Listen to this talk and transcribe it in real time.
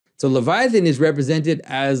So Leviathan is represented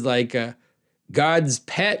as like God's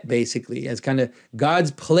pet, basically, as kind of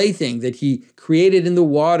God's plaything that he created in the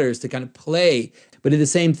waters to kind of play. But in the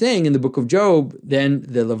same thing, in the book of Job, then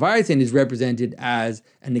the Leviathan is represented as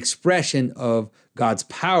an expression of God's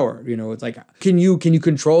power. You know, it's like, can you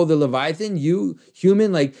control the Leviathan? You,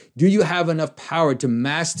 human, like, do you have enough power to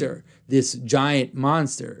master this giant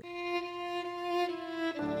monster?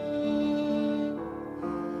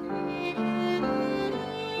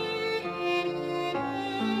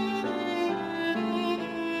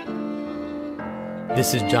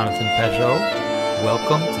 This is Jonathan Pajot.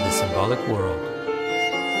 Welcome to the Symbolic World.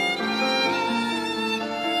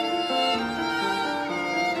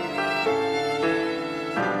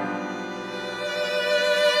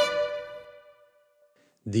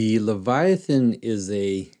 The Leviathan is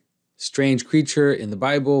a strange creature in the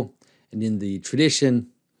Bible and in the tradition.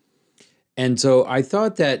 And so I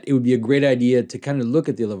thought that it would be a great idea to kind of look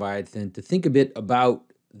at the Leviathan, to think a bit about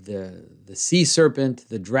the sea serpent,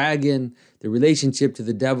 the dragon, the relationship to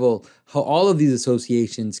the devil, how all of these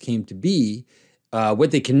associations came to be,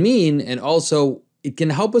 what they can mean, and also it can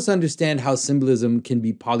help us understand how symbolism can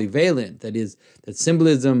be polyvalent. That is, that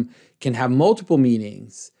symbolism can have multiple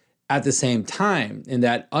meanings at the same time, and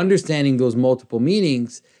that understanding those multiple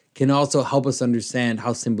meanings can also help us understand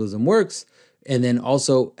how symbolism works, and then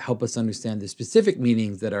also help us understand the specific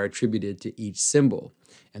meanings that are attributed to each symbol.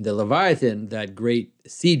 And the Leviathan, that great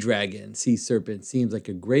sea dragon, sea serpent, seems like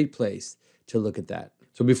a great place to look at that.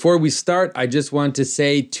 So before we start, I just want to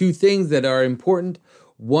say two things that are important.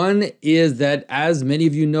 One is that, as many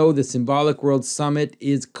of you know, the Symbolic World Summit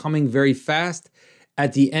is coming very fast.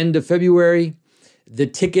 At the end of February, the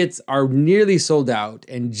tickets are nearly sold out.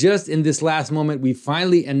 And just in this last moment, we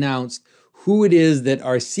finally announced who it is that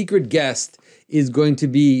our secret guest is going to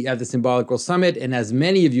be at the Symbolic World Summit. And as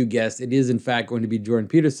many of you guessed, it is in fact going to be Jordan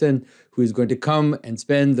Peterson, who is going to come and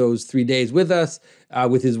spend those 3 days with us,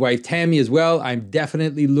 with his wife Tammy as well. I'm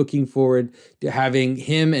definitely looking forward to having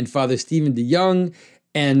him and Father Stephen DeYoung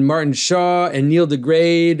and Martin Shaw and Neil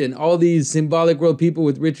deGrade and all these Symbolic World people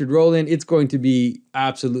with Richard Rowland. It's going to be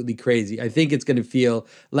absolutely crazy. I think it's going to feel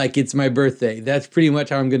like it's my birthday. That's pretty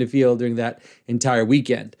much how I'm going to feel during that entire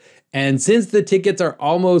weekend. And since the tickets are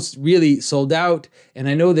almost really sold out, and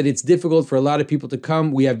I know that it's difficult for a lot of people to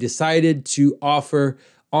come, we have decided to offer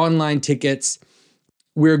online tickets.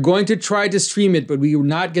 We're going to try to stream it, but we are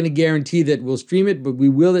not going to guarantee that we'll stream it, but we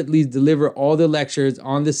will at least deliver all the lectures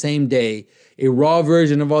on the same day, a raw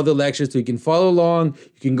version of all the lectures so you can follow along.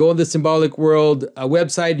 You can go on the Symbolic World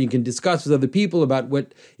website, you can discuss with other people about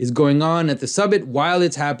what is going on at the summit while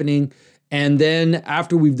it's happening. And then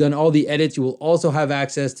after we've done all the edits, you will also have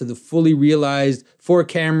access to the fully realized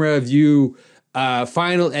 4-camera view,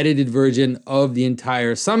 final edited version of the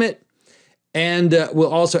entire summit. And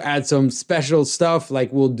we'll also add some special stuff,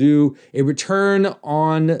 like we'll do a return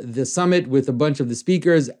on the summit with a bunch of the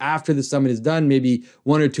speakers after the summit is done, maybe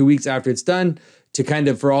 1 or 2 weeks after it's done, to kind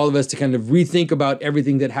of, for all of us to kind of rethink about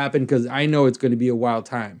everything that happened, because I know it's going to be a wild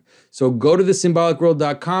time. So go to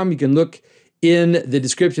thesymbolicworld.com. You can look in the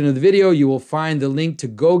description of the video. You will find the link to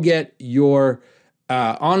go get your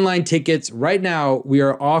online tickets. Right now, we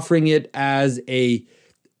are offering it as a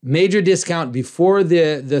major discount before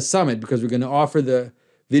the summit, because we're going to offer the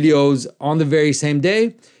videos on the very same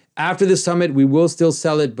day. After the summit, we will still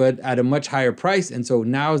sell it, but at a much higher price. And so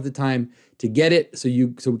now is the time to get it, so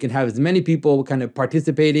we can have as many people kind of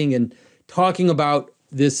participating and talking about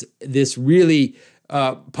this really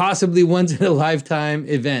possibly once in a lifetime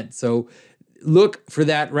event. So look for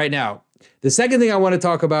that right now. The second thing I want to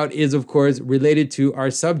talk about is, of course, related to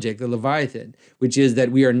our subject, the Leviathan, which is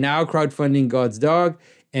that we are now crowdfunding God's Dog,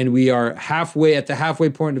 and we are at the halfway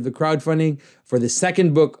point of the crowdfunding for the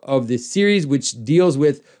second book of this series, which deals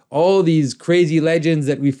with all these crazy legends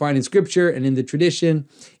that we find in Scripture and in the tradition,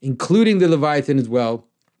 including the Leviathan as well.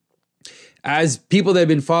 As people that have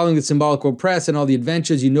been following the Symbolic World Press and all the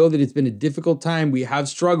adventures, you know that it's been a difficult time. We have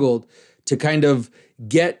struggled to kind of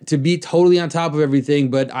get to be totally on top of everything.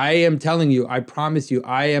 But I am telling you, I promise you,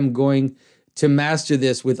 I am going to master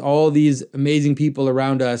this with all these amazing people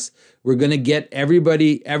around us. We're going to get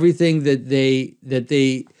everybody everything that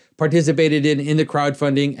they participated in the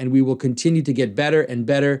crowdfunding, and we will continue to get better and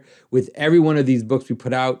better with every one of these books we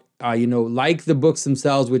put out. Like the books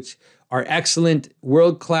themselves, which are excellent,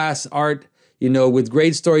 world-class art, with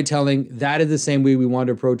great storytelling. That is the same way we want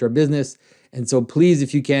to approach our business. And so please,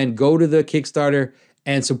 if you can, go to the Kickstarter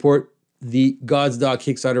and support the God's Dog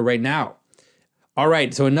Kickstarter right now. All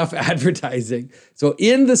right, so enough advertising. So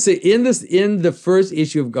in the first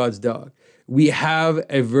issue of God's Dog, we have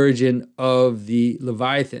a version of the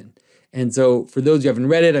Leviathan. And so for those who haven't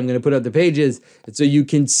read it, I'm going to put up the pages. And so you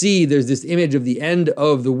can see there's this image of the end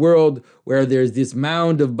of the world where there's this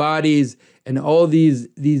mound of bodies and all these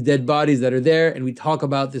dead bodies that are there. And we talk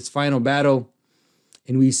about this final battle.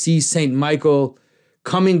 And we see Saint Michael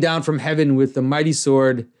coming down from heaven with the mighty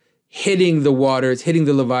sword, hitting the waters, hitting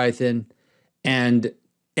the Leviathan, and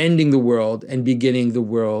ending the world and beginning the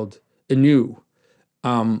world anew.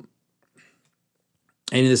 And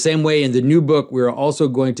in the same way, in the new book, we're also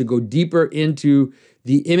going to go deeper into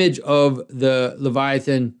the image of the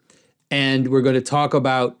Leviathan. And we're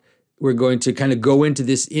going to kind of go into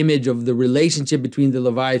this image of the relationship between the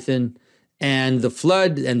Leviathan and the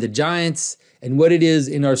flood and the giants and what it is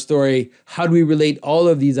in our story. How do we relate all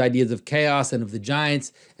of these ideas of chaos and of the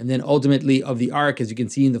giants and then ultimately of the ark? As you can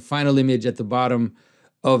see in the final image at the bottom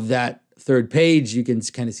of that third page, you can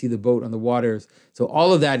kind of see the boat on the waters. So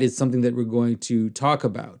all of that is something that we're going to talk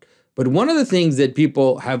about. But one of the things that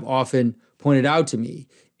people have often pointed out to me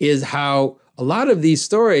is how a lot of these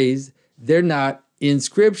stories, they're not in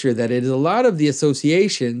scripture, that it is a lot of the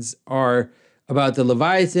associations are about the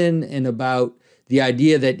Leviathan and about the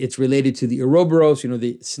idea that it's related to the Ouroboros,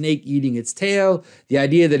 the snake eating its tail, the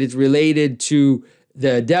idea that it's related to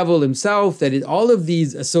the devil himself, that all of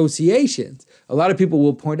these associations, a lot of people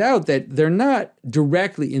will point out that they're not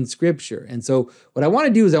directly in scripture. And so what I want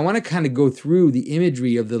to do is I want to kind of go through the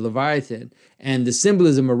imagery of the Leviathan and the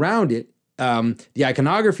symbolism around it, the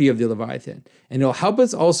iconography of the Leviathan. And it'll help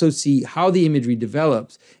us also see how the imagery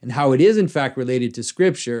develops and how it is in fact related to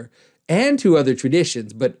scripture and to other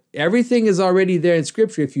traditions, but everything is already there in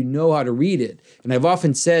scripture if you know how to read it. And I've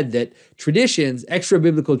often said that traditions, extra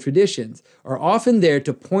biblical traditions, are often there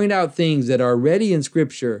to point out things that are already in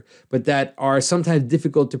scripture, but that are sometimes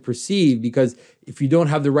difficult to perceive because if you don't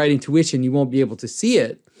have the right intuition, you won't be able to see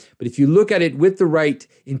it. But if you look at it with the right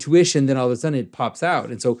intuition, then all of a sudden it pops out.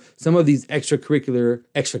 And so some of these extra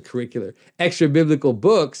biblical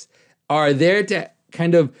books are there to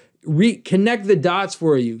kind of connect the dots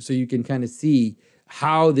for you so you can kind of see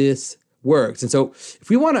how this works. And so if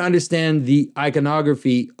we want to understand the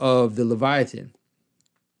iconography of the Leviathan,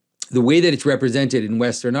 the way that it's represented in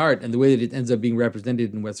Western art and the way that it ends up being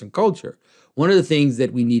represented in Western culture, one of the things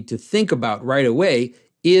that we need to think about right away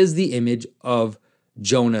is the image of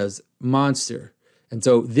Jonah's monster. And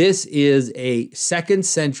so this is a 2nd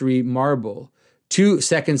century marble, 2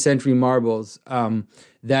 2nd century marbles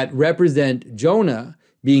that represent Jonah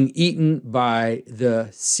being eaten by the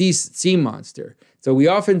sea monster. So we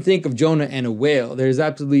often think of Jonah and a whale. There's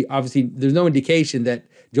obviously, there's no indication that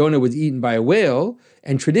Jonah was eaten by a whale.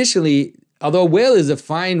 And traditionally, although a whale is a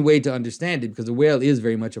fine way to understand it, because a whale is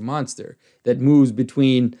very much a monster that moves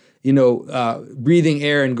between, breathing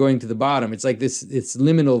air and going to the bottom. It's like this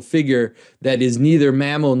liminal figure that is neither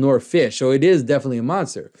mammal nor fish. So it is definitely a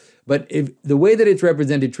monster. But the way that it's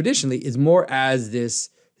represented traditionally is more as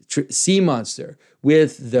this sea monster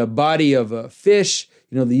with the body of a fish,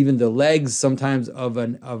 even the legs sometimes of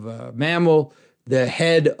a mammal, the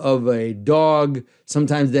head of a dog,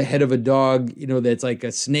 sometimes the head of a dog, that's like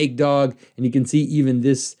a snake dog. And you can see even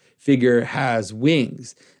this figure has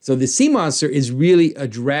wings. So the sea monster is really a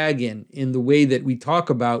dragon in the way that we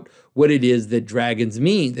talk about what it is that dragons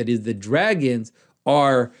mean. That is, the dragons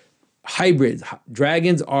are hybrids.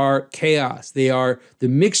 Dragons are chaos. They are the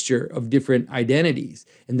mixture of different identities.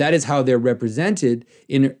 And that is how they're represented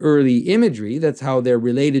in early imagery. That's how they're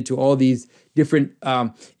related to all these different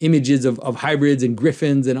images of hybrids and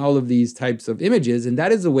griffins and all of these types of images. And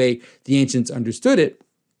that is the way the ancients understood it.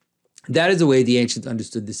 That is the way the ancients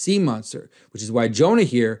understood the sea monster, which is why Jonah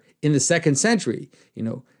here in the 2nd century,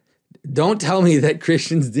 don't tell me that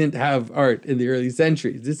Christians didn't have art in the early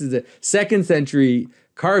centuries. This is a 2nd century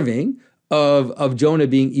carving of Jonah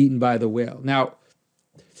being eaten by the whale. Now,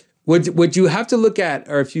 what you have to look at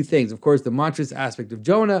are a few things. Of course, the monstrous aspect of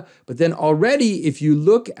Jonah, but then already if you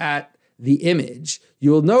look at the image,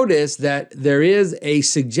 you'll notice that there is a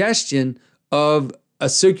suggestion of a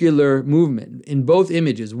circular movement in both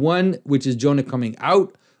images. One, which is Jonah coming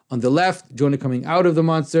out on the left, Jonah coming out of the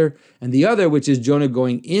monster, and the other, which is Jonah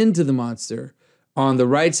going into the monster on the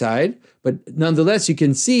right side. But nonetheless, you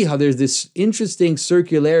can see how there's this interesting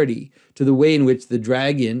circularity to the way in which the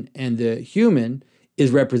dragon and the human is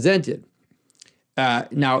represented.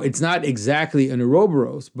 Now, it's not exactly an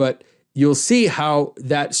Ouroboros, but you'll see how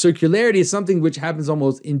that circularity is something which happens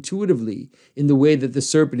almost intuitively in the way that the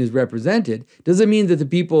serpent is represented. Doesn't mean that the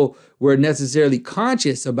people were necessarily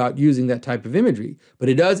conscious about using that type of imagery, but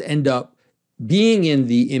it does end up being in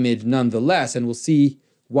the image nonetheless, and we'll see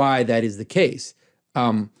why that is the case.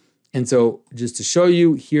 And so just to show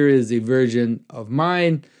you, here is a version of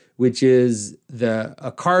mine, which is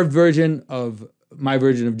a carved version of my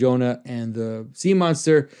version of Jonah and the sea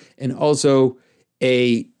monster, and also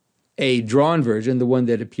a drawn version, the one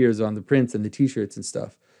that appears on the prints and the t-shirts and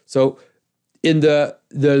stuff. So in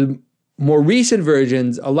the more recent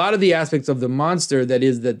versions, a lot of the aspects of the monster, that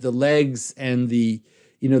is that the legs and the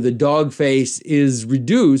dog face is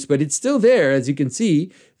reduced, but it's still there. As you can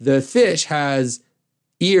see, the fish has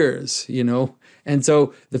ears, and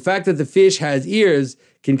so the fact that the fish has ears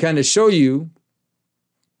can kind of show you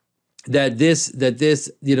that this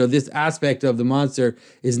aspect of the monster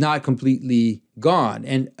is not completely gone.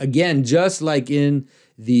 And again, just like in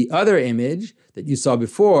the other image that you saw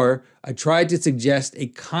before, I tried to suggest a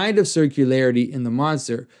kind of circularity in the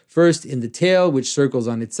monster, first in the tail, which circles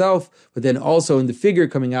on itself, but then also in the figure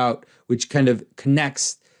coming out, which kind of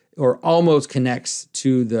connects or almost connects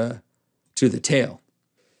to the tail.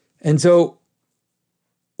 And so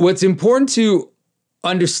what's important to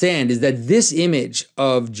understand is that this image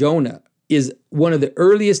of Jonah is one of the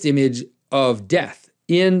earliest image of death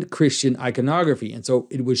in Christian iconography. And so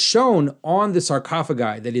it was shown on the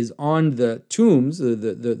sarcophagi, that is on the tombs,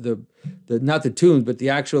 the not the tombs, but the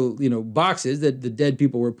actual, boxes that the dead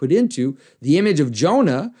people were put into. The image of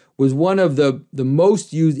Jonah was one of the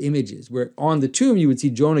most used images, where on the tomb you would see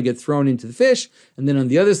Jonah get thrown into the fish, and then on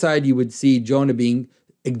the other side you would see Jonah being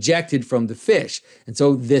ejected from the fish. And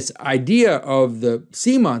so this idea of the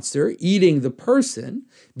sea monster eating the person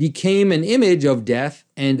became an image of death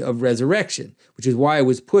and of resurrection, which is why it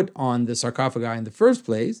was put on the sarcophagi in the first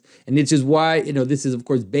place. And which is why, this is of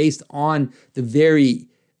course based on the very,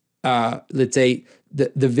 let's say,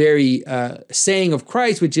 the very saying of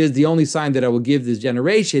Christ, which is the only sign that I will give this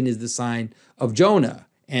generation is the sign of Jonah,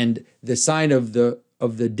 and the sign of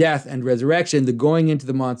the death and resurrection, the going into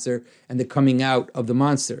the monster and the coming out of the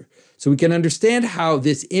monster. So we can understand how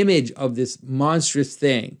this image of this monstrous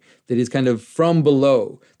thing that is kind of from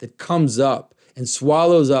below, that comes up and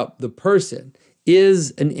swallows up the person,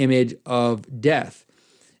 is an image of death.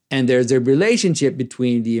 And there's a relationship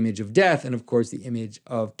between the image of death and, of course, the image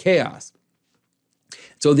of chaos.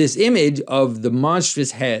 So this image of the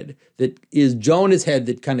monstrous head, that is Jonah's head,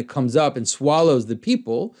 that kind of comes up and swallows the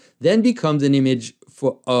people, then becomes an image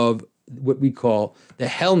of what we call the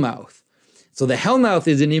hellmouth. So the hellmouth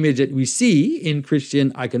is an image that we see in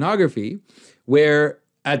Christian iconography, where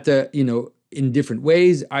in different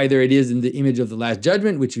ways, either it is in the image of the Last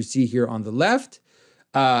Judgment, which you see here on the left,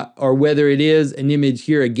 or whether it is an image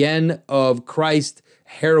here again of Christ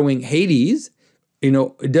harrowing Hades.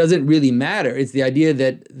 It doesn't really matter. It's the idea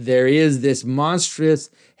that there is this monstrous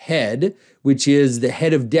head, which is the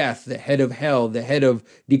head of death, the head of hell, the head of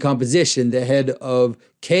decomposition, the head of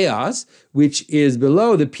chaos, which is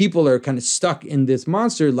below. The people are kind of stuck in this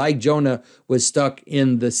monster, like Jonah was stuck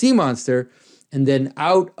in the sea monster. And then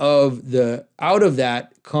out of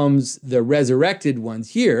that comes the resurrected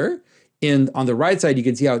ones here. On the right side, you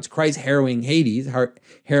can see how it's Christ harrowing Hades,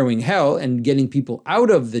 harrowing hell, and getting people out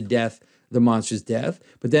of the monstrous death.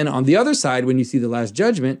 But then on the other side, when you see the Last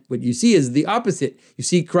Judgment, what you see is the opposite. You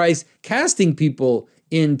see Christ casting people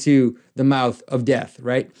into the mouth of death,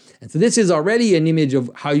 right? And so this is already an image of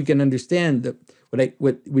how you can understand what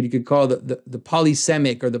you could call the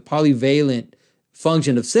polysemic or the polyvalent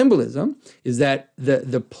function of symbolism, is that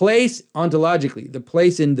the place ontologically, the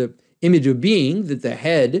place in the image of being that the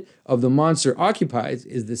head of the monster occupies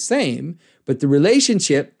is the same, but the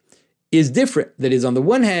relationship is different. That is, on the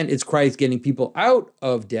one hand, it's Christ getting people out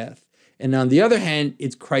of death, and on the other hand,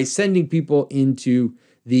 it's Christ sending people into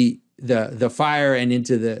the fire and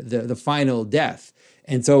into the final death.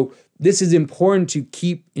 And so this is important to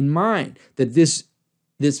keep in mind, that this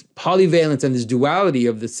polyvalence and this duality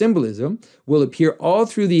of the symbolism will appear all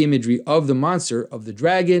through the imagery of the monster, of the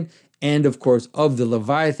dragon, and of course of the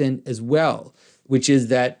Leviathan as well, which is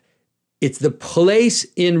that it's the place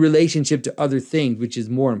in relationship to other things which is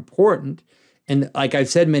more important. And like I've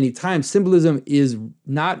said many times, symbolism is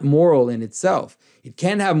not moral in itself. It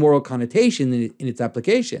can have moral connotation in its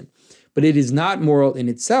application, but it is not moral in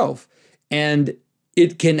itself. And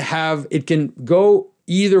it can go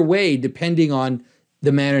either way depending on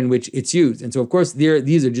the manner in which it's used. And so, of course,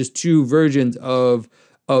 these are just two versions of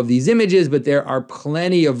these images, but there are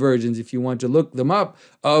plenty of versions. If you want to look them up,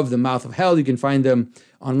 of the mouth of hell, you can find them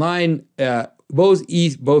online, both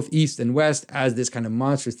east and west, as this kind of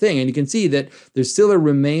monstrous thing. And you can see that there's still a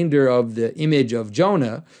remainder of the image of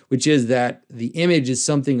Jonah, which is that the image is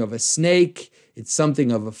something of a snake, it's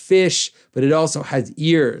something of a fish, but it also has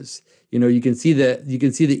ears. You can see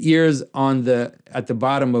the ears at the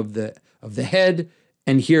bottom of the head,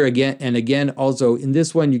 and here again, and again also in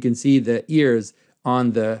this one, you can see the ears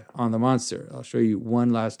on the monster. I'll show you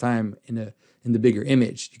one last time in the bigger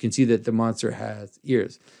image. You can see that the monster has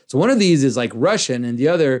ears. So one of these is like Russian, and the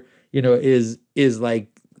other, is like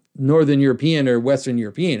Northern European or Western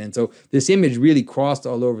European. And so this image really crossed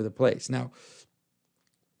all over the place. Now,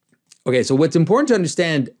 okay, so what's important to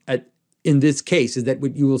understand in this case is that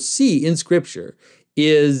what you will see in Scripture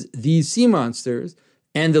is these sea monsters,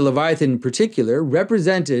 and the Leviathan in particular,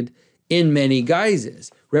 represented in many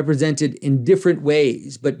guises, represented in different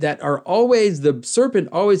ways, but that are always, the serpent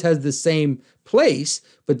always has the same place,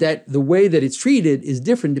 but that the way that it's treated is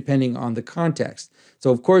different depending on the context.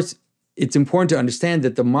 So of course, it's important to understand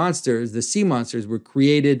that the monsters, the sea monsters, were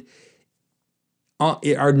created,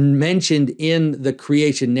 are mentioned in the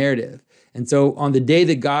creation narrative. And so on the day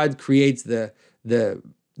that God creates the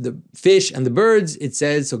fish and the birds, it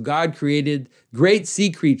says, so God created great sea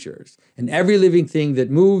creatures and every living thing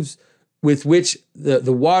that moves, with which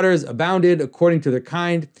the waters abounded according to their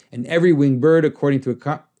kind, and every winged bird according to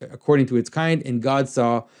its kind. And God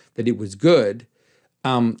saw that it was good.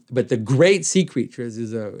 But the great sea creatures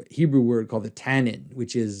is a Hebrew word called the tannin,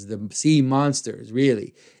 which is the sea monsters,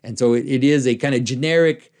 really. And so it is a kind of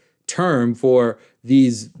generic term for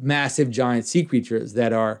these massive giant sea creatures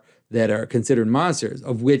that are considered monsters,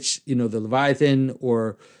 of which, the Leviathan,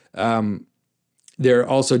 or there are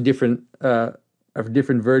also different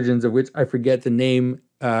versions of which I forget the name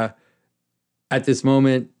at this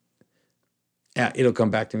moment. Yeah, it'll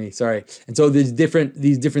come back to me. Sorry. And so these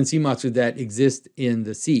different sea monsters that exist in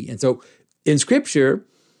the sea. And so in Scripture,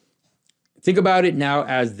 think about it now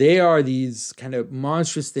as they are these kind of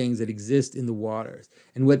monstrous things that exist in the waters.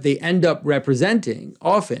 And what they end up representing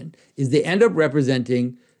often is they end up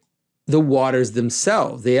representing the waters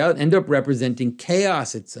themselves. They end up representing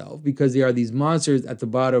chaos itself, because they are these monsters at the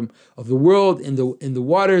bottom of the world in the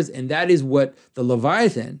waters, and that is what the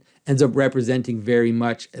Leviathan ends up representing very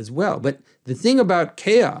much as well. But the thing about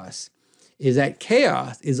chaos is that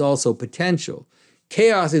chaos is also potential.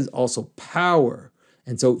 Chaos is also power.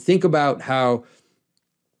 And so think about how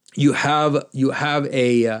you have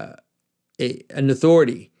an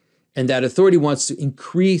authority, and that authority wants to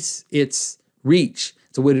increase its reach.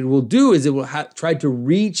 So what it will do is it will try to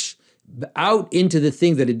reach out into the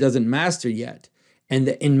things that it doesn't master yet. And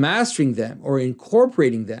in mastering them or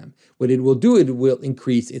incorporating them, what it will do, it will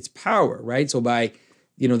increase its power, right? So by,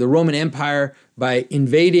 the Roman Empire, by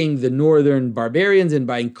invading the northern barbarians and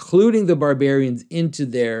by including the barbarians into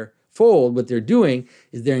their fold, what they're doing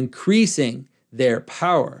is they're increasing their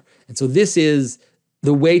power. And so this is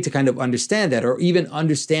the way to kind of understand that, or even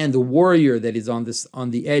understand the warrior that is on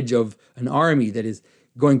the edge of an army that is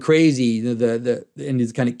going crazy, and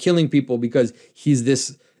is kind of killing people because he's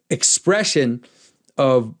this expression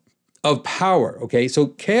of power. Okay, so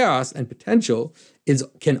chaos and potential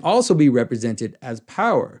can also be represented as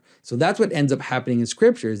power. So that's what ends up happening in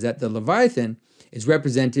Scripture, is that the Leviathan is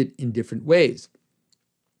represented in different ways.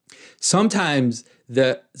 Sometimes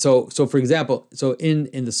so for example,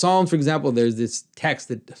 in the Psalms, for example, there's this text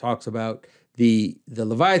that talks about the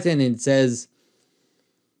Leviathan, and it says,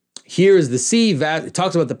 here is the sea, it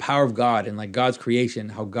talks about the power of God and like God's creation,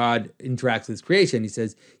 how God interacts with his creation. He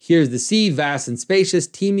says, here's the sea, vast and spacious,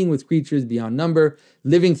 teeming with creatures beyond number,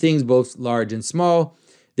 living things both large and small.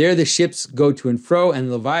 There the ships go to and fro, and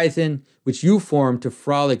Leviathan, which you formed to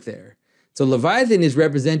frolic there. So Leviathan is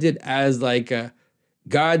represented as like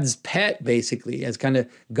God's pet, basically, as kind of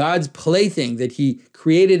God's plaything that he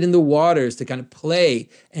created in the waters to kind of play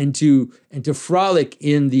and to frolic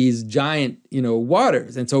in these giant,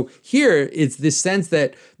 waters. And so here it's this sense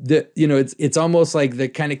that it's almost like the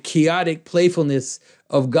kind of chaotic playfulness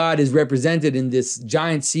of God is represented in this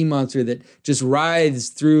giant sea monster that just writhes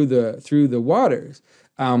through the waters.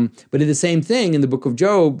 But in the same thing in the book of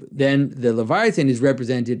Job, then the Leviathan is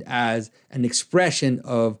represented as an expression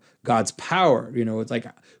of God's power. It's like,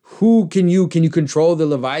 can you control the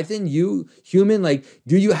Leviathan? You, human, like,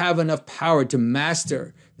 do you have enough power to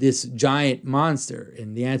master this giant monster?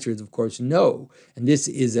 And the answer is, of course, no. And this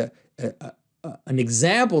is an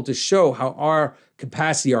example to show how our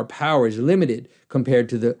capacity, our power is limited compared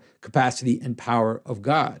to the capacity and power of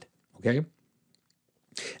God. Okay?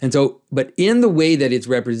 And so, but in the way that it's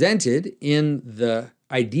represented, in the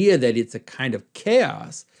idea that it's a kind of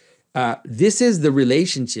chaos, this is the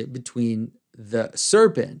relationship between the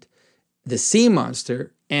serpent, the sea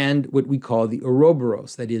monster, and what we call the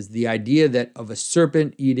Ouroboros. That is the idea of a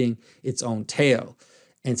serpent eating its own tail.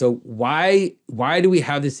 And so why do we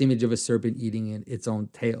have this image of a serpent eating its own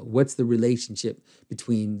tail? What's the relationship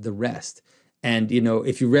between the rest? And,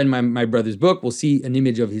 if you read my brother's book, we'll see an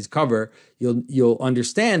image of his cover. You'll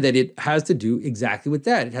understand that it has to do exactly with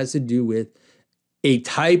that. It has to do with a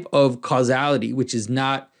type of causality which is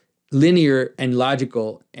not linear and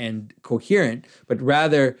logical and coherent, but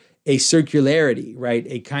rather a circularity, right?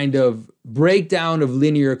 A kind of breakdown of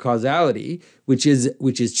linear causality, which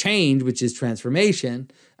is change, which is transformation,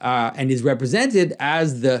 and is represented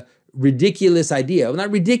as the ridiculous idea. Well,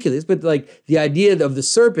 not ridiculous, but like the idea of the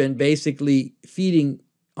serpent basically feeding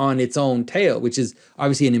on its own tail, which is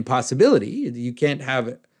obviously an impossibility. You can't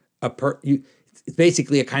have it's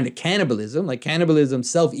basically a kind of cannibalism. Like cannibalism,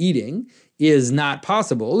 self-eating is not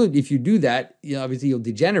possible. If you do that, obviously you'll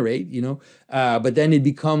degenerate, but then it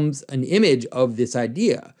becomes an image of this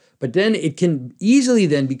idea. But then it can easily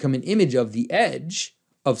then become an image of the edge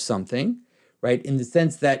of something, right? In the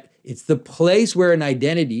sense that it's the place where an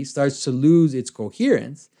identity starts to lose its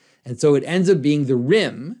coherence. And so it ends up being the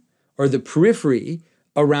rim or the periphery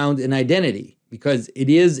around an identity, because it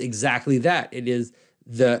is exactly that. It is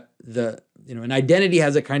an identity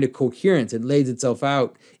has a kind of coherence. It lays itself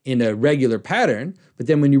out in a regular pattern, but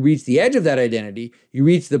then when you reach the edge of that identity, you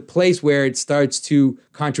reach the place where it starts to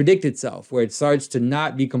contradict itself, where it starts to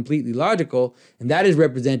not be completely logical, and that is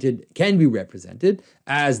can be represented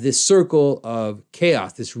as this circle of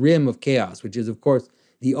chaos, this rim of chaos, which is, of course,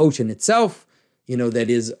 the ocean itself, that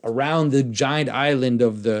is around the giant island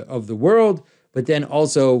of the world, but then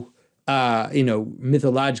also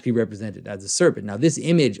mythologically represented as a serpent. Now, this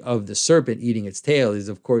image of the serpent eating its tail is,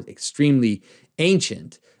 of course, extremely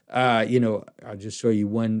ancient. I'll just show you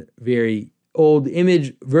one very old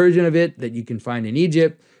image version of it that you can find in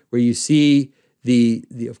Egypt, where you see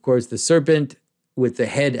of course, the serpent with the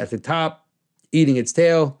head at the top eating its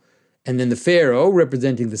tail, and then the pharaoh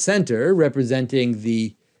representing the center, representing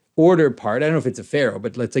the order part. I don't know if it's a pharaoh,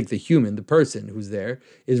 but let's take the human, the person who's there,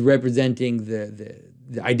 is representing the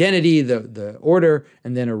identity, the order,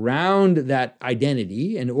 and then around that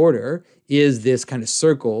identity and order is this kind of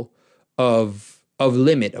circle of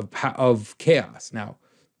limit, of chaos. Now,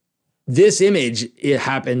 this image, it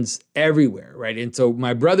happens everywhere, right? And so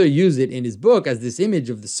my brother used it in his book as this image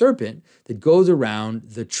of the serpent that goes around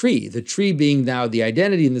the tree being now the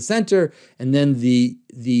identity in the center, and then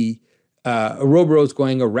the Ouroboros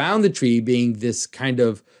going around the tree being this kind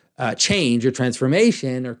of change or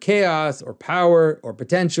transformation or chaos or power or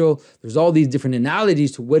potential. There's all these different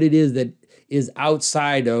analogies to what it is that is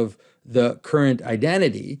outside of the current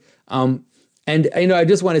identity. And I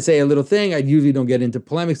just want to say a little thing. I usually don't get into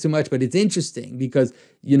polemics too much, but it's interesting because,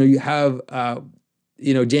 you have,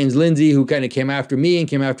 James Lindsay, who kind of came after me and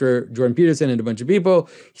came after Jordan Peterson and a bunch of people.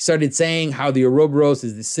 He started saying how the Ouroboros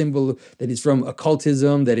is the symbol that is from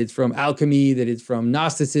occultism, that it's from alchemy, that it's from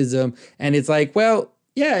Gnosticism. And it's like, well,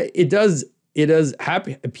 yeah, it does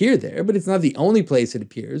appear there, but it's not the only place it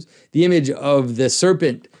appears. The image of the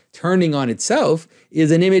serpent turning on itself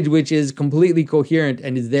is an image which is completely coherent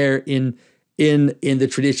and is there in the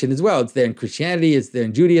tradition as well. It's there in Christianity, it's there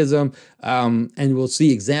in Judaism, and we'll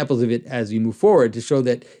see examples of it as we move forward to show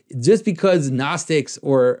that just because Gnostics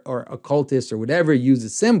or occultists or whatever use a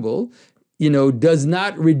symbol, does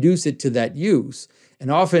not reduce it to that use.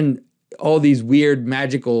 And often all these weird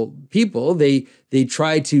magical people, they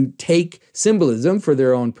try to take symbolism for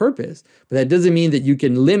their own purpose, but that doesn't mean that you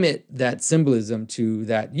can limit that symbolism to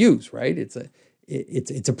that use, right? It's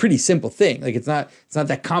a pretty simple thing. Like it's not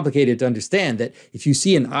that complicated to understand that if you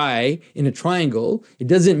see an eye in a triangle, it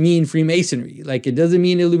doesn't mean Freemasonry. Like it doesn't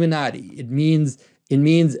mean Illuminati. It means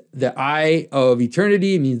the eye of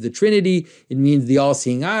eternity. It means the Trinity. It means the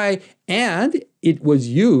all-seeing eye. And it was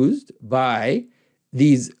used by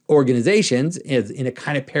these organizations in a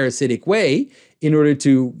kind of parasitic way in order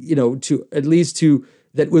to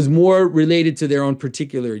that was more related to their own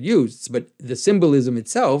particular use. But the symbolism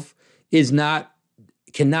itself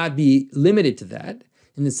cannot be limited to that.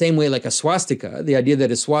 In the same way, like a swastika, the idea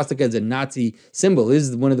that a swastika is a Nazi symbol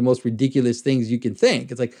is one of the most ridiculous things you can think.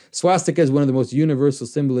 It's like swastika is one of the most universal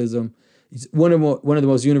symbolism, one of the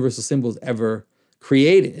most universal symbols ever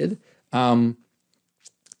created.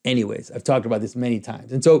 Anyways, I've talked about this many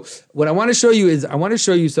times. And so what I want to show you is, I want to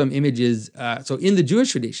show you some images. So in the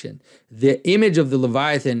Jewish tradition, the image of the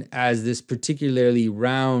Leviathan as this particularly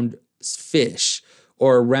round fish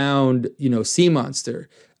or round, sea monster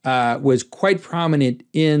was quite prominent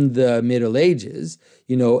in the Middle Ages,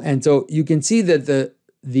 and so you can see that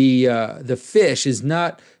the fish is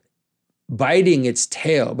not biting its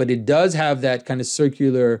tail, but it does have that kind of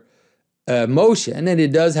circular motion, and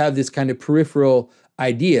it does have this kind of peripheral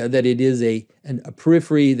idea that it is a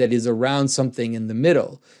periphery that is around something in the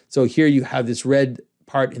middle. So here you have this red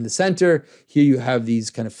part in the center. Here you have these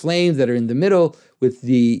kind of flames that are in the middle with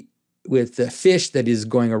the fish that is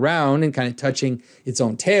going around and kind of touching its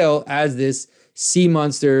own tail as this sea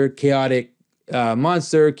monster, chaotic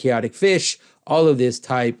monster, chaotic fish, all of this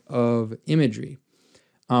type of imagery.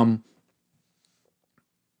 And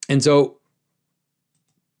so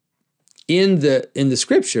in the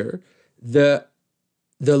scripture, this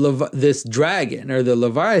dragon or the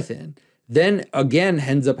Leviathan then again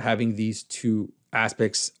ends up having these two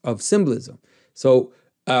aspects of symbolism. So,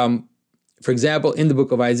 for example, in the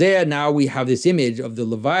book of Isaiah, now we have this image of the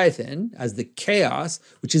Leviathan as the chaos,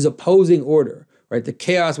 which is opposing order, right? The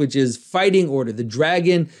chaos, which is fighting order, the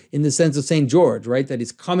dragon in the sense of St. George, right? That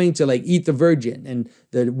is coming to like eat the virgin, and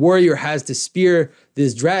the warrior has to spear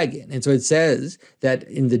this dragon. And so it says that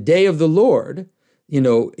in the day of the Lord, in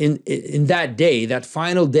that day, that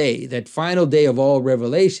final day of all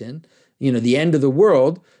revelation, the end of the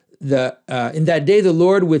world, in that day, the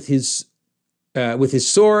Lord with his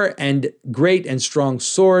sore and great and strong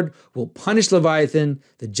sword will punish Leviathan,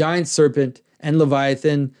 the giant serpent, and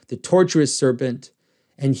Leviathan, the torturous serpent,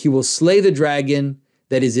 and he will slay the dragon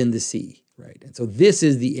that is in the sea, right? And so this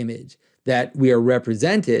is the image that we're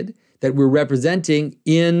representing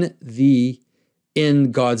in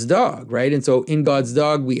God's dog, right? And so in God's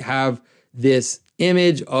dog, we have this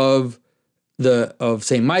image of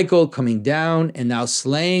Saint Michael coming down and now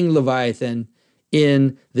slaying Leviathan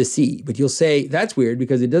in the sea. But you'll say, that's weird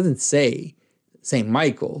because it doesn't say Saint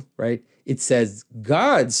Michael, right? It says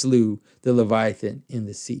God slew the Leviathan in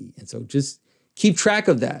the sea. And so just keep track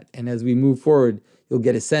of that. And as we move forward, you'll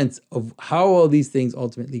get a sense of how all these things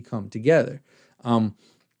ultimately come together.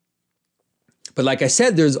 But like I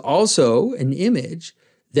said, there's also an image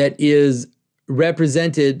that is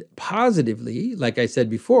represented positively, like I said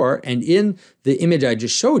before, and in the image I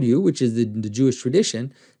just showed you, which is the Jewish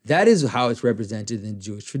tradition, that is how it's represented in the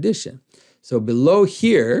Jewish tradition. So below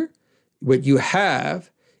here, what you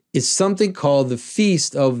have is something called the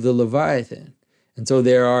Feast of the Leviathan. And so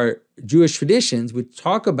there are Jewish traditions which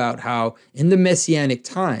talk about how in the Messianic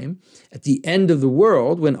time, at the end of the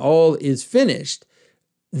world, when all is finished,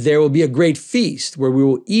 there will be a great feast where we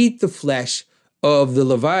will eat the flesh of the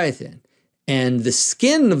Leviathan. And the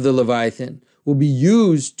skin of the Leviathan will be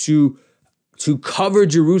used to cover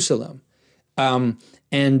Jerusalem.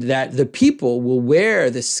 And that the people will wear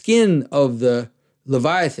the skin of the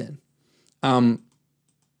Leviathan. And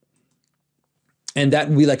that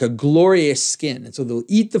will be like a glorious skin. And so they'll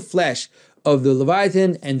eat the flesh of the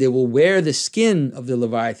Leviathan and they will wear the skin of the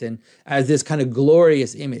Leviathan as this kind of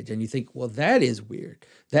glorious image. And you think, well, that is weird.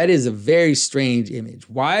 That is a very strange image.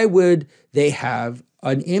 Why would they have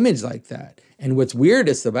an image like that? And what's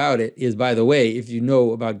weirdest about it is, by the way, if you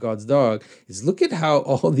know about God's dog, is look at how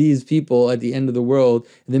all these people at the end of the world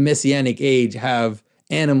in the Messianic age have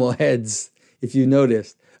animal heads, if you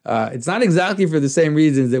noticed. It's not exactly for the same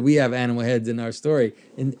reasons that we have animal heads in our story.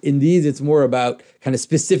 In these, it's more about kind of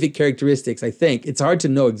specific characteristics, I think. It's hard to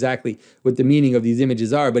know exactly what the meaning of these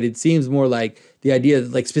images are, but it seems more like the idea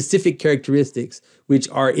of like specific characteristics which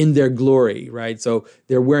are in their glory, right? So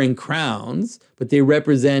they're wearing crowns, but they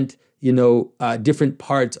represent, different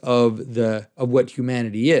parts of what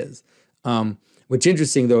humanity is. What's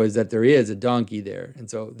interesting, though, is that there is a donkey there. And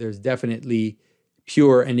so there's definitely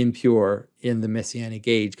pure and impure in the Messianic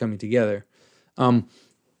age coming together.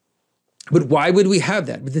 But why would we have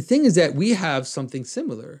that? But the thing is that we have something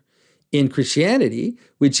similar in Christianity,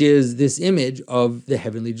 which is this image of the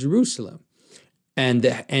heavenly Jerusalem. And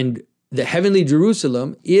the heavenly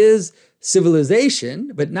Jerusalem is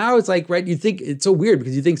civilization, but now it's like, right, you think it's so weird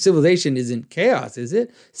because you think civilization isn't chaos, is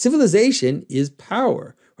it? Civilization is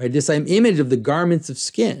power, right? This image of the garments of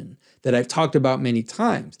skin that I've talked about many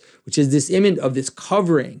times, which is this image of this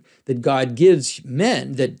covering that God gives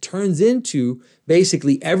men that turns into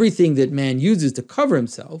basically everything that man uses to cover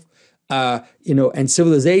himself, and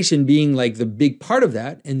civilization being like the big part of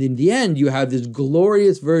that. And in the end, you have this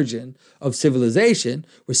glorious version of civilization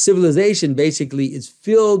where civilization basically is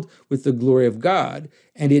filled with the glory of God.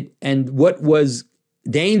 And what was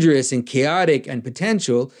dangerous and chaotic and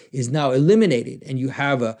potential is now eliminated. And you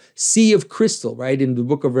have a sea of crystal, right? In the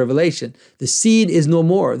book of Revelation, the sea is no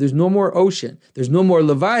more. There's no more ocean. There's no more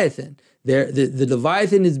Leviathan. The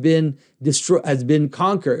Leviathan has been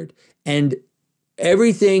conquered. And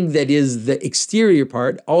everything that is the exterior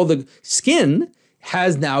part, all the skin,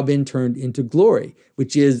 has now been turned into glory,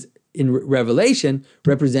 which is in Revelation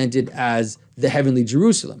represented as the heavenly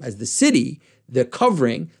Jerusalem, as the city, the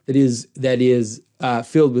covering that is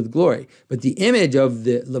filled with glory. But the image of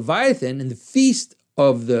the Leviathan and the feast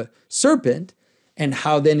of the serpent, and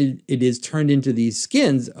how then it is turned into these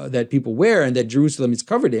skins that people wear and that Jerusalem is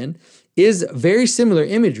covered in, is very similar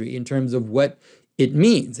imagery in terms of what it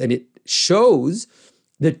means. And it shows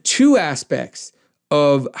the two aspects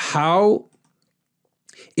of how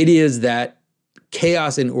it is that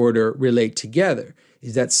chaos and order relate together,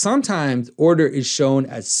 is that sometimes order is shown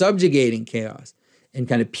as subjugating chaos and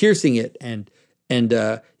kind of piercing it and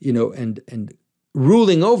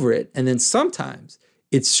ruling over it. And then sometimes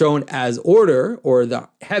it's shown as order, or the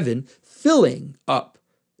heaven filling up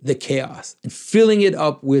the chaos and filling it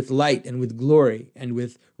up with light and with glory and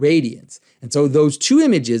with radiance. And so those two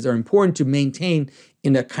images are important to maintain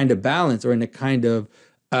in a kind of balance, or in a kind of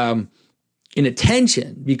in a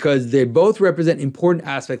tension, because they both represent important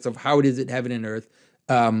aspects of how it is that heaven and earth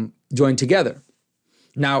join together.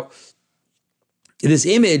 Now, this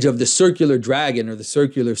image of the circular dragon or the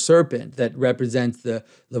circular serpent that represents the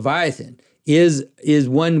Leviathan is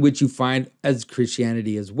one which you find as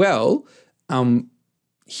Christianity as well.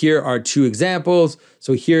 Here are two examples.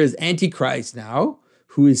 So here is Antichrist now,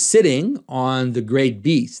 who is sitting on the great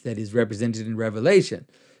beast that is represented in Revelation,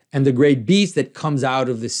 and the great beast that comes out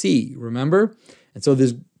of the sea, remember? And so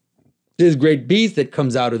this great beast that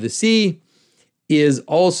comes out of the sea is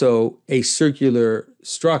also a circular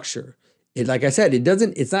structure. Like I said,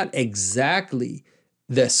 it's not exactly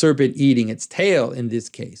the serpent eating its tail in this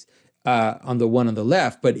case, on the one on the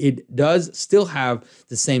left, but it does still have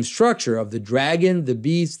the same structure of the dragon, the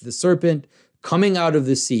beast, the serpent coming out of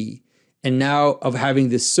the sea, and now of having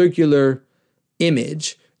this circular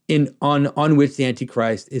image on which the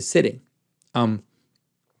Antichrist is sitting. On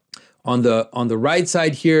the right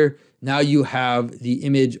side here, now you have the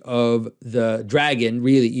image of the dragon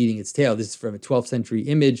really eating its tail. This is from a 12th century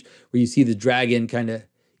image where you see the dragon kind of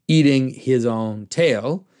eating his own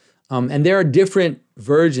tail. And there are different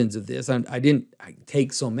versions of this. I didn't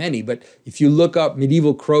take so many, but if you look up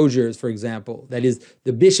medieval croziers, for example, that is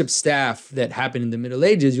the bishop's staff that happened in the Middle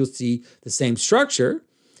Ages, you'll see the same structure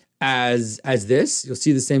as this. You'll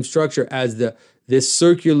see the same structure as this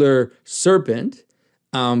circular serpent.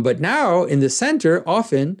 But now in the center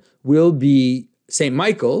often will be St.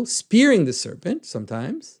 Michael spearing the serpent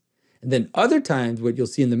sometimes. And then other times what you'll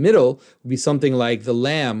see in the middle will be something like the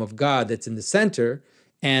Lamb of God that's in the center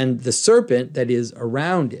and the serpent that is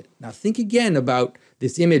around it. Now think again about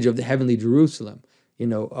this image of the heavenly Jerusalem,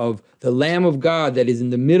 of the Lamb of God that is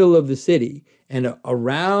in the middle of the city, and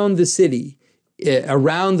around the city,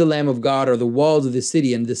 around the Lamb of God are the walls of the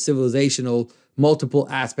city and the civilizational multiple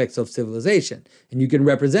aspects of civilization. And you can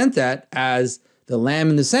represent that as the lamb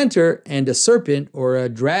in the center and a serpent or a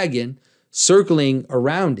dragon circling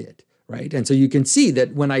around it, right? And so you can see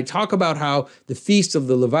that when I talk about how the feast of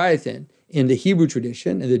the Leviathan in the Hebrew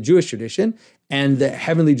tradition and the Jewish tradition and the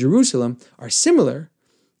heavenly Jerusalem are similar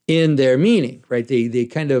in their meaning, right?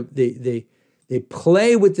 They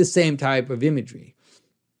play with the same type of imagery.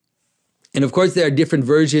 And of course, there are different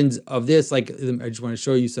versions of this. Like, I just want to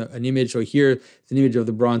show you an image. So here, it's an image of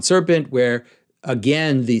the bronze serpent, where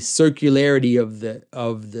again the circularity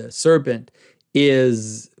of the serpent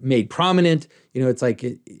is made prominent. It's like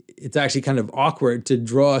it's actually kind of awkward to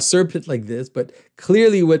draw a serpent like this, but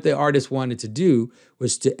clearly, what the artist wanted to do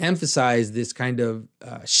was to emphasize this kind of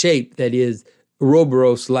shape that is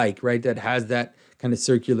Ouroboros-like, right? That has that kind of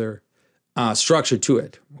circular structure to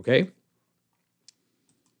it. Okay.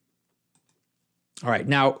 All right,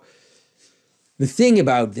 now, the thing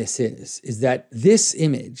about this is that this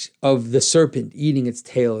image of the serpent eating its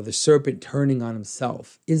tail, or the serpent turning on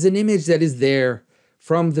himself, is an image that is there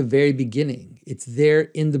from the very beginning. It's there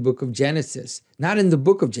in the book of Genesis, not in the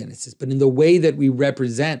book of Genesis, but in the way that we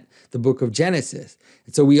represent the book of Genesis.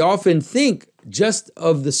 And so we often think just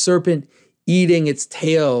of the serpent eating its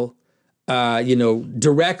tail,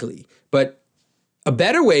 directly. But a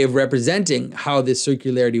better way of representing how this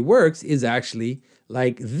circularity works is actually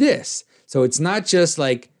like this. So it's not just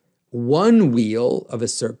like one wheel of a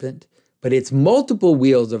serpent, but it's multiple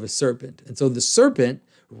wheels of a serpent. And so the serpent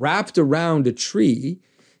wrapped around a tree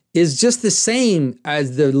is just the same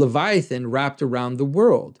as the Leviathan wrapped around the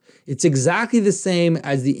world. It's exactly the same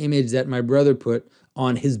as the image that my brother put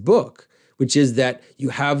on his book, which is that you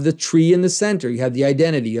have the tree in the center, you have the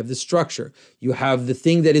identity, you have the structure, you have the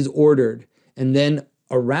thing that is ordered, and then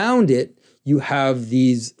around it, you have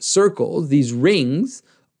these circles, these rings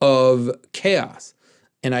of chaos.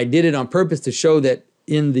 And I did it on purpose to show that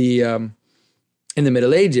in the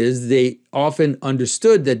Middle Ages, they often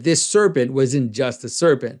understood that this serpent wasn't just a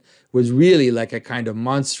serpent, was really like a kind of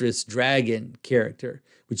monstrous dragon character,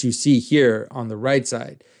 which you see here on the right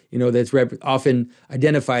side. That's often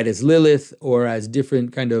identified as Lilith or as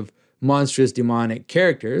different kind of monstrous demonic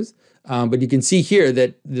characters. But you can see here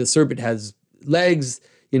that the serpent has legs,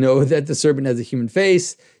 that the serpent has a human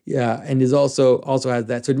face, and is also has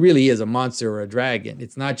that. So it really is a monster or a dragon.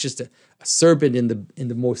 It's not just a serpent in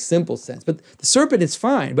the most simple sense. But the serpent is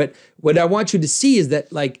fine. But what I want you to see is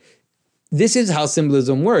that, like, this is how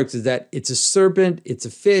symbolism works, is that it's a serpent, it's a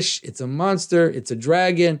fish, it's a monster, it's a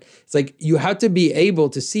dragon. It's like you have to be able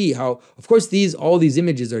to see how, of course, all these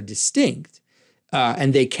images are distinct,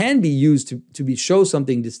 and they can be used to show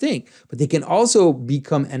something distinct, but they can also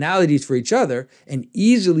become analogies for each other and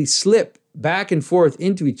easily slip back and forth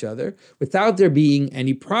into each other without there being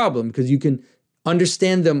any problem, because you can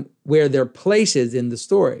understand them where their place is in the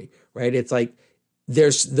story, right? It's like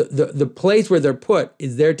there's the place where they're put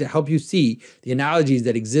is there to help you see the analogies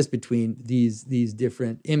that exist between these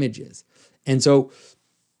different images. And so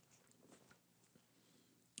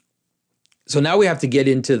now we have to get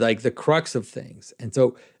into like the crux of things. And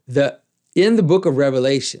so in the book of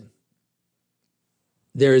Revelation,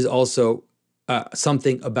 there is also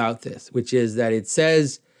something about this, which is that it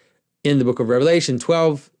says in the book of Revelation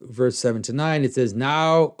 12, verse 7-9, it says,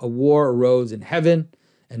 "Now a war arose in heaven,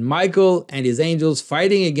 and Michael and his angels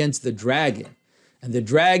fighting against the dragon. And the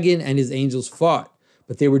dragon and his angels fought,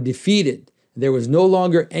 but they were defeated. There was no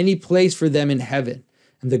longer any place for them in heaven.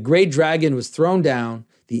 And the great dragon was thrown down,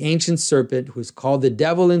 the ancient serpent, who is called the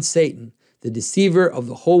devil and Satan, the deceiver of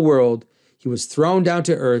the whole world. He was thrown down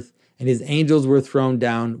to earth, and his angels were thrown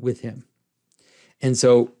down with him." And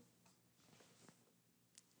so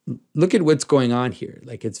look at what's going on here.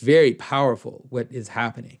 Like, it's very powerful what is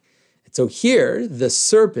happening. So here, the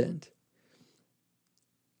serpent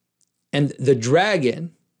and the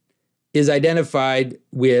dragon is identified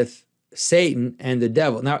with Satan and the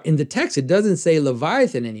devil. Now, in the text, it doesn't say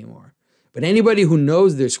Leviathan anymore, but anybody who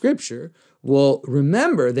knows their scripture will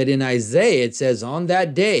remember that in Isaiah, it says, "On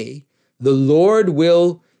that day, the Lord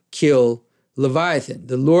will kill Leviathan.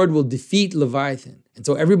 The Lord will defeat Leviathan." And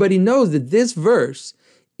so everybody knows that this verse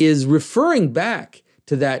is referring back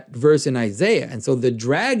to that verse in Isaiah. And so the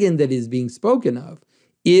dragon that is being spoken of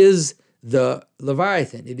is the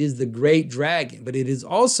Leviathan. It is the great dragon, but it is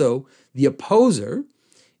also the opposer.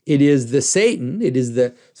 It is the Satan. It is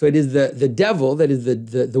the devil that is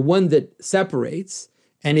the one that separates,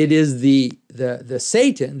 and it is the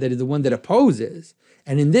Satan that is the one that opposes.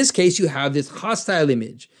 And in this case, you have this hostile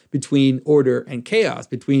image between order and chaos,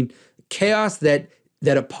 between chaos that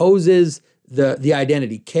opposes the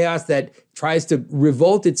identity, chaos that tries to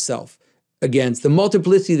revolt itself against the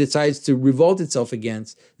multiplicity, that tries to revolt itself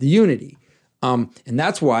against the unity. And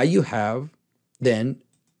that's why you have then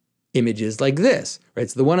images like this, right?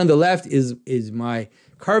 So the one on the left is my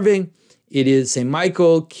carving. It is St.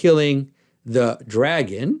 Michael killing the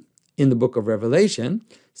dragon in the book of Revelation,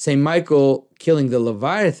 St. Michael killing the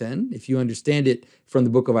Leviathan, if you understand it from the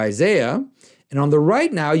book of Isaiah. And on the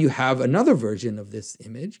right now, you have another version of this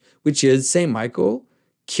image, which is St. Michael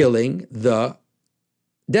killing the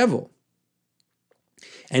devil.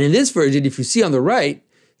 And in this version, if you see on the right,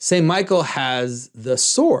 St. Michael has the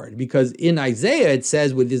sword, because in Isaiah it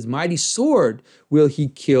says, "With his mighty sword will he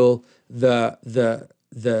kill the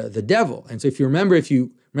devil." And so if you remember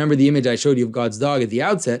the image I showed you of God's dog at the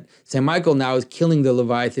outset, St. Michael now is killing the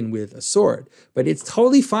Leviathan with a sword. But it's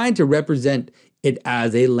totally fine to represent it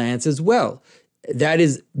as a lance as well. That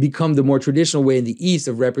has become the more traditional way in the East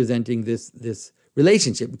of representing this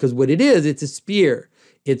relationship, because what it is, it's a spear.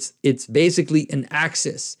 It's basically an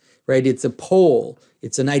axis, right? It's a pole.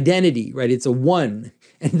 It's an identity, right? It's a one.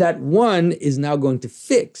 And that one is now going to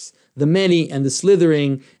fix the many and the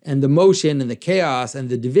slithering and the motion and the chaos and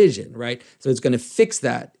the division, right? So it's going to fix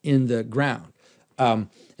that in the ground. And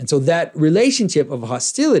so that relationship of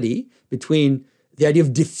hostility between the idea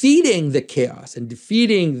of defeating the chaos and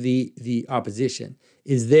defeating the opposition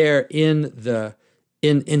is there in the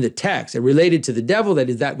text. And related to the devil, that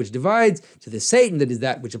is that which divides, to the Satan, that is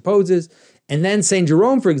that which opposes. And then St.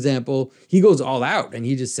 Jerome, for example, he goes all out and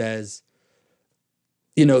he just says,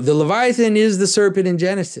 the Leviathan is the serpent in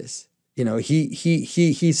Genesis.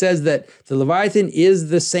 He says that the Leviathan is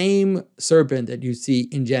the same serpent that you see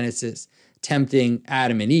in Genesis tempting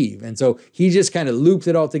Adam and Eve. And so he just kind of loops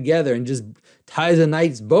it all together and just ties a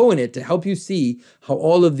nice bow in it to help you see how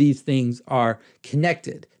all of these things are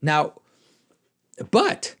connected. Now,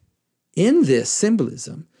 but in this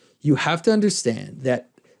symbolism, you have to understand that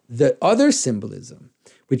the other symbolism,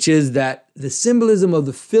 which is that the symbolism of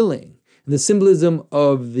the filling, the symbolism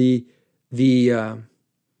of the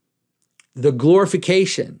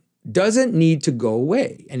glorification, doesn't need to go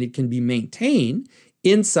away, and it can be maintained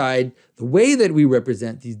inside the way that we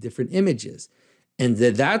represent these different images. And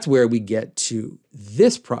that's where we get to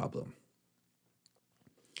this problem,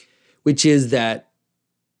 which is that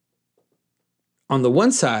on the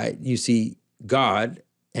one side, you see God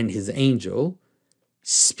and his angel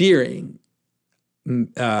spearing,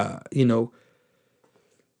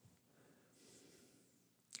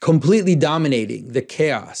 completely dominating the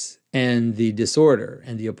chaos and the disorder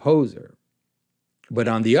and the opposer. But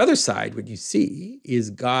on the other side, what you see is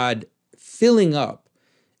God filling up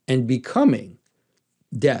and becoming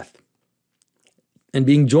death and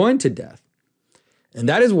being joined to death. And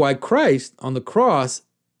that is why Christ on the cross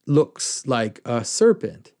looks like a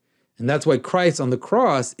serpent. And that's why Christ on the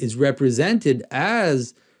cross is represented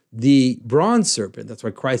as the bronze serpent. That's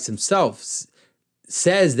why Christ himself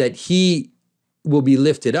says that he will be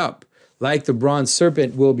lifted up, like the bronze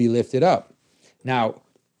serpent will be lifted up. Now,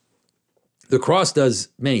 the cross does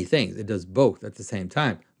many things. It does both at the same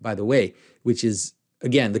time, by the way, which is,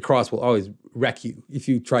 again, the cross will always wreck you if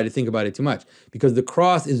you try to think about it too much, because the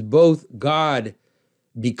cross is both God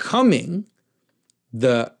becoming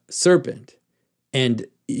the serpent and,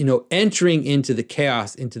 entering into the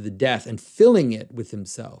chaos, into the death, and filling it with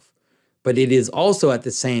himself. But it is also at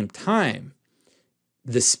the same time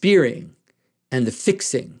the spearing and the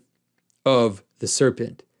fixing of the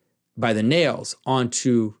serpent by the nails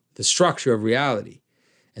onto the structure of reality.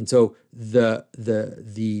 And so the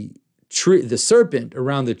tree, the serpent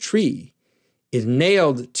around the tree is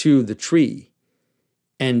nailed to the tree.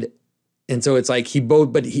 And so it's like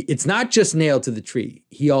it's not just nailed to the tree.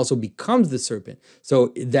 He also becomes the serpent.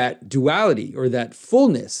 So that duality or that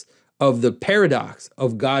fullness of the paradox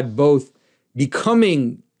of God both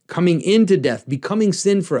coming into death, becoming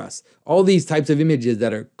sin for us, all these types of images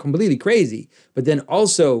that are completely crazy, but then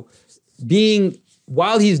also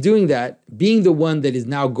while he's doing that, being the one that is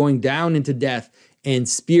now going down into death and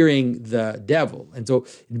spearing the devil. And so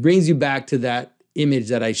it brings you back to that image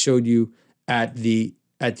that I showed you at the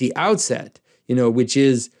outset, which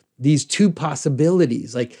is these two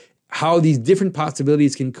possibilities, like how these different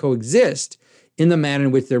possibilities can coexist in the manner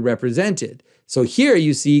in which they're represented. So here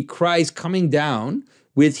you see Christ coming down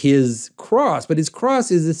with his cross, but his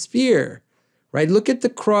cross is a spear, right? Look at the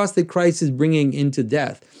cross that Christ is bringing into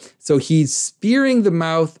death. So he's spearing the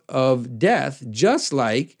mouth of death, just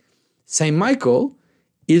like St. Michael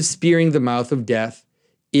is spearing the mouth of death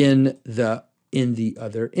in the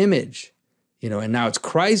other image, and now it's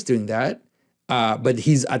Christ doing that, but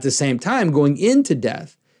he's at the same time going into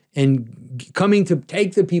death and coming to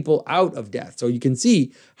take the people out of death. So you can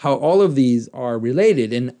see how all of these are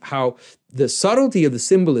related and how the subtlety of the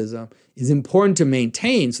symbolism is important to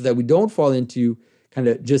maintain so that we don't fall into kind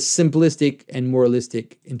of just simplistic and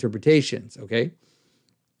moralistic interpretations, okay?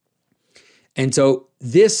 And so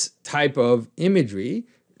this type of imagery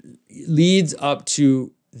leads up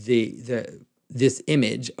to this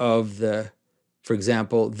image of for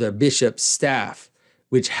example, the bishop's staff,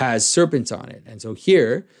 which has serpents on it. And so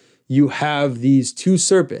here you have these two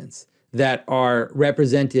serpents that are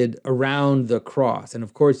represented around the cross. And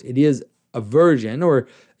of course, it is a version, or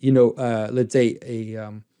let's say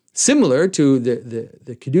similar to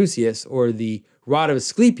the caduceus or the rod of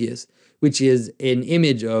Asclepius, which is an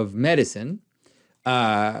image of medicine.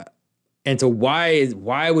 And so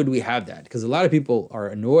why would we have that? Because a lot of people are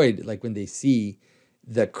annoyed, like when they see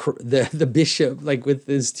the bishop, like with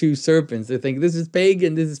his two serpents, they think this is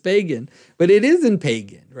pagan, but it isn't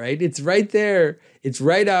pagan, right? It's right there. It's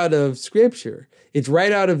right out of Scripture. It's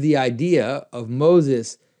right out of the idea of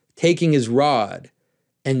Moses taking his rod,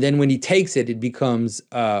 and then when he takes it, it becomes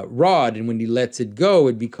a rod, and when he lets it go,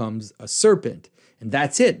 it becomes a serpent, and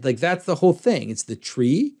that's it. Like that's the whole thing. It's the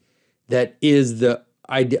tree that is the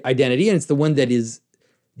identity, and it's the one that is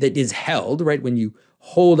held, right? When you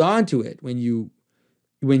hold on to it, when you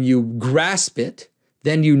grasp it,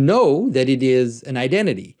 then you know that it is an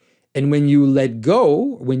identity. And when you let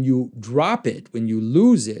go, when you drop it, when you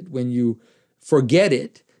lose it, when you forget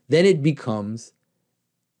it, then it becomes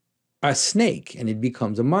a snake, and it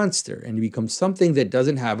becomes a monster, and it becomes something that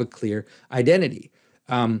doesn't have a clear identity.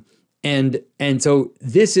 And so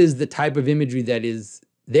this is the type of imagery that is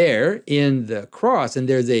there in the cross. And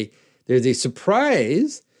there's a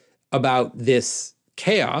surprise about this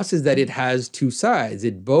chaos, is that it has two sides.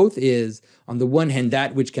 It both is, on the one hand,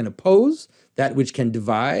 that which can oppose, that which can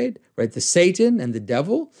divide, right? The Satan and the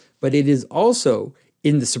devil, but it is also,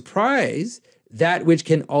 in the surprise, that which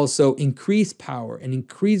can also increase power and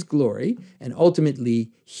increase glory and ultimately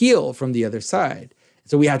heal from the other side.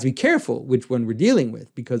 So we have to be careful which one we're dealing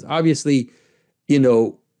with, because obviously,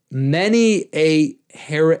 many a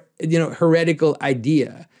heretical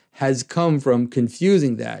idea has come from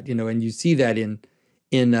confusing that, and you see that in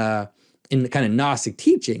the kind of Gnostic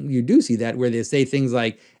teaching. You do see that, where they say things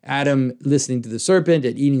like Adam listening to the serpent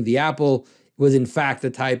and eating the apple was in fact the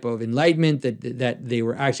type of enlightenment that they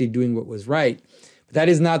were actually doing what was right. But that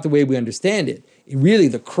is not the way we understand it. Really,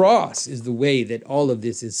 the cross is the way that all of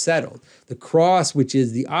this is settled. The cross, which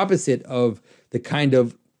is the opposite of the kind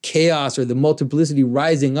of chaos or the multiplicity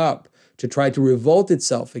rising up to try to revolt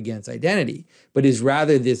itself against identity, but is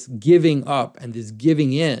rather this giving up and this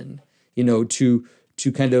giving in,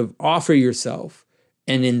 to kind of offer yourself.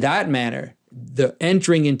 And in that manner, the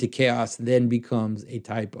entering into chaos then becomes a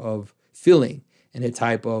type of filling and a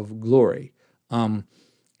type of glory. And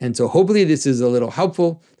so hopefully this is a little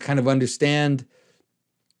helpful to kind of understand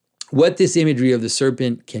what this imagery of the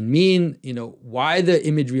serpent can mean, why the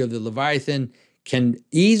imagery of the Leviathan can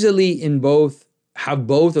easily have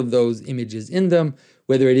both of those images in them,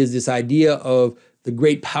 whether it is this idea of the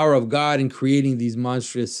great power of God in creating these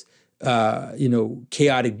monstrous,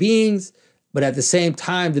 chaotic beings, but at the same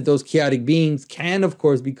time that those chaotic beings can, of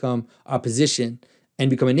course, become opposition and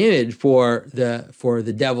become an image for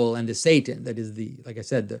the devil and the Satan. That is like I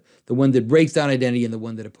said, the one that breaks down identity and the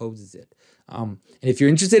one that opposes it. And if you're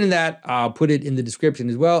interested in that, I'll put it in the description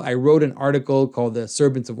as well. I wrote an article called The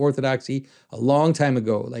Serpents of Orthodoxy a long time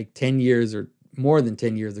ago, like 10 years or more than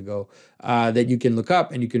 10 years ago, that you can look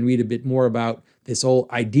up and you can read a bit more about this whole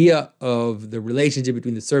idea of the relationship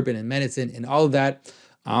between the serpent and medicine and all of that.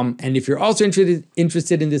 And if you're also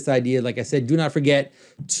interested in this idea, like I said, do not forget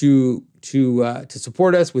to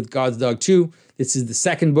support us with God's Dog 2. This is the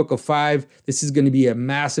second book of 5. This is going to be a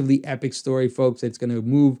massively epic story, folks. It's going to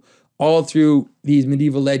move all through these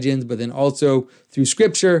medieval legends, but then also through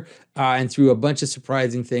scripture and through a bunch of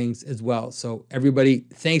surprising things as well. So everybody,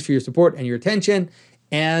 thanks for your support and your attention.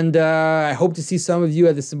 And I hope to see some of you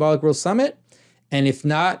at the Symbolic World Summit. And if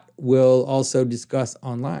not, we'll also discuss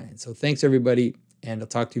online. So thanks, everybody. And I'll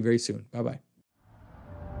talk to you very soon. Bye-bye.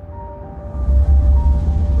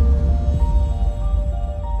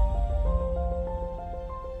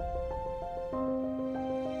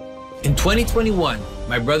 In 2021,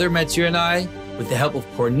 my brother Mathieu and I, with the help of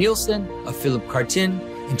Cornelsen of Philip Cartin,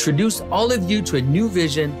 introduced all of you to a new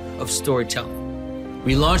vision of storytelling.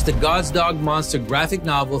 We launched the God's Dog Monster graphic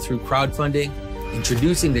novel through crowdfunding,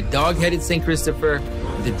 introducing the dog-headed St. Christopher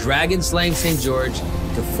and the dragon-slaying St. George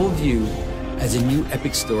to full view as a new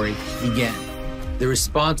epic story began. The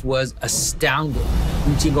response was astounding,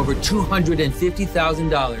 reaching over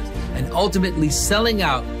 $250,000 and ultimately selling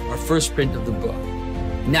out our first print of the book.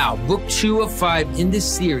 Now, book 2 of 5 in this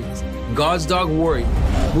series, God's Dog Warrior,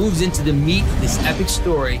 moves into the meat of this epic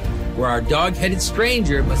story where our dog-headed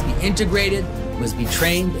stranger must be integrated, must be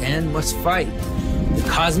trained, and must fight. The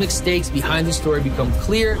cosmic stakes behind the story become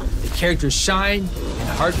clear, the characters shine, and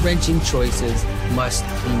heart-wrenching choices must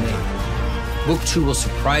be made. Book 2 will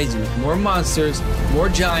surprise you with more monsters, more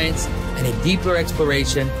giants, and a deeper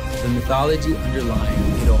exploration of the mythology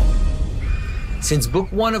underlying it all. Since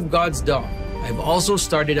book 1 of God's Dog, I've also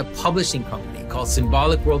started a publishing company called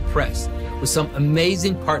Symbolic World Press with some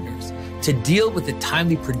amazing partners to deal with the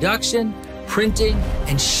timely production, printing,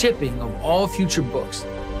 and shipping of all future books.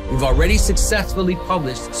 We've already successfully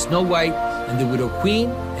published Snow White and the Widow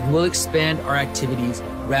Queen, and will expand our activities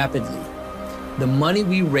rapidly. The money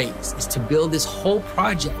we raise is to build this whole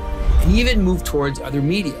project and even move towards other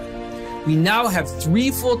media. We now have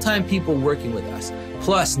 3 full-time people working with us,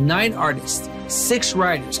 plus 9 artists, 6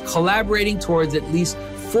 writers collaborating towards at least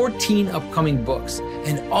 14 upcoming books,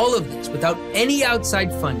 and all of this without any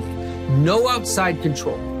outside funding, no outside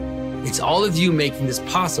control. It's all of you making this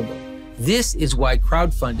possible. This is why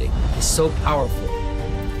crowdfunding is so powerful.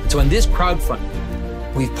 So in this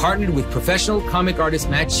crowdfunding, we've partnered with professional comic artists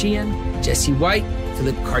Matt Sheehan, Jesse White,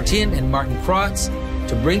 Philip Cartin, and Martin Krotz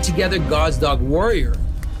to bring together God's Dog Warrior.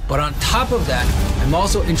 But on top of that, I'm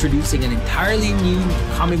also introducing an entirely new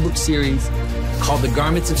comic book series called The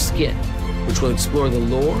Garments of Skin, which will explore the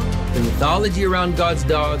lore, the mythology around God's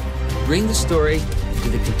dog, bring the story into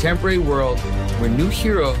the contemporary world where new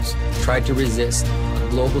heroes try to resist a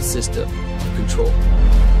global system of control.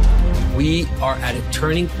 We are at a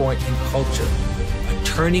turning point in culture, a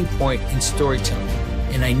turning point in storytelling,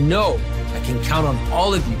 and I know I can count on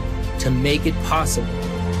all of you to make it possible.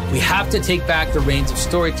 We have to take back the reins of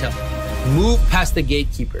storytelling, move past the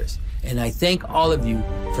gatekeepers, and I thank all of you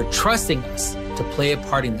for trusting us to play a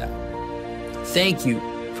part in that. Thank you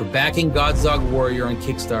for backing God's Dog Warrior on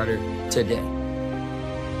Kickstarter today.